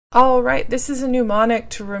All right, this is a mnemonic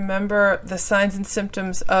to remember the signs and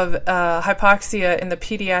symptoms of hypoxia in the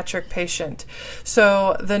pediatric patient.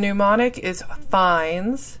 So the mnemonic is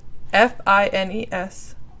FINES,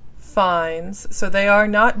 F-I-N-E-S, FINES. So they are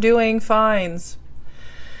not doing fines.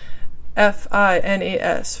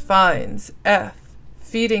 F-I-N-E-S, FINES. F,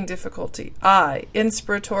 feeding difficulty. I,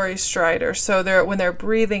 inspiratory stridor. So when they're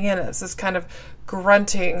breathing in, it's this kind of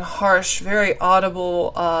grunting, harsh, very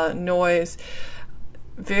audible noise.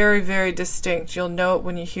 Very, very distinct. You'll know it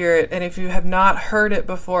when you hear it. And if you have not heard it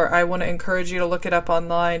before, I want to encourage you to look it up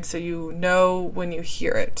online so you know when you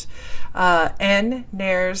hear it. N,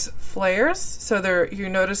 Nares Flares. So you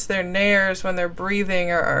notice their nares when they're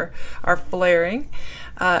breathing are flaring.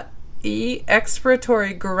 E,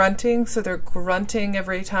 expiratory grunting, so they're grunting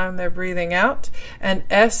every time they're breathing out. And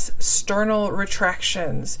S, sternal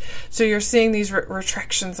retractions. So you're seeing these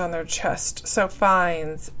retractions on their chest. So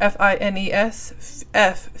FINES, F-I-N-E-S,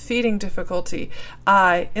 F, feeding difficulty.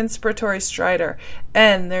 I, inspiratory stridor.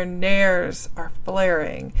 N, their nares are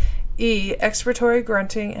flaring. E, expiratory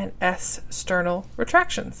grunting. And S, sternal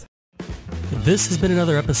retractions. This has been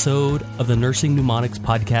another episode of the Nursing Mnemonics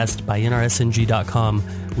podcast by NRSNG.com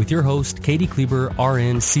with your host, Katie Kleber,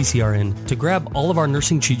 RN, CCRN. To grab all of our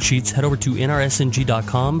nursing cheat sheets, head over to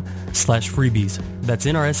NRSNG.com/freebies. That's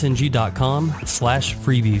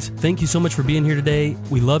NRSNG.com/freebies. Thank you so much for being here today.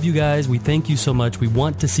 We love you guys. We thank you so much. We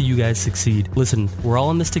want to see you guys succeed. Listen, we're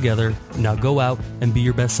all in this together. Now go out and be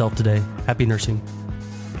your best self today. Happy nursing.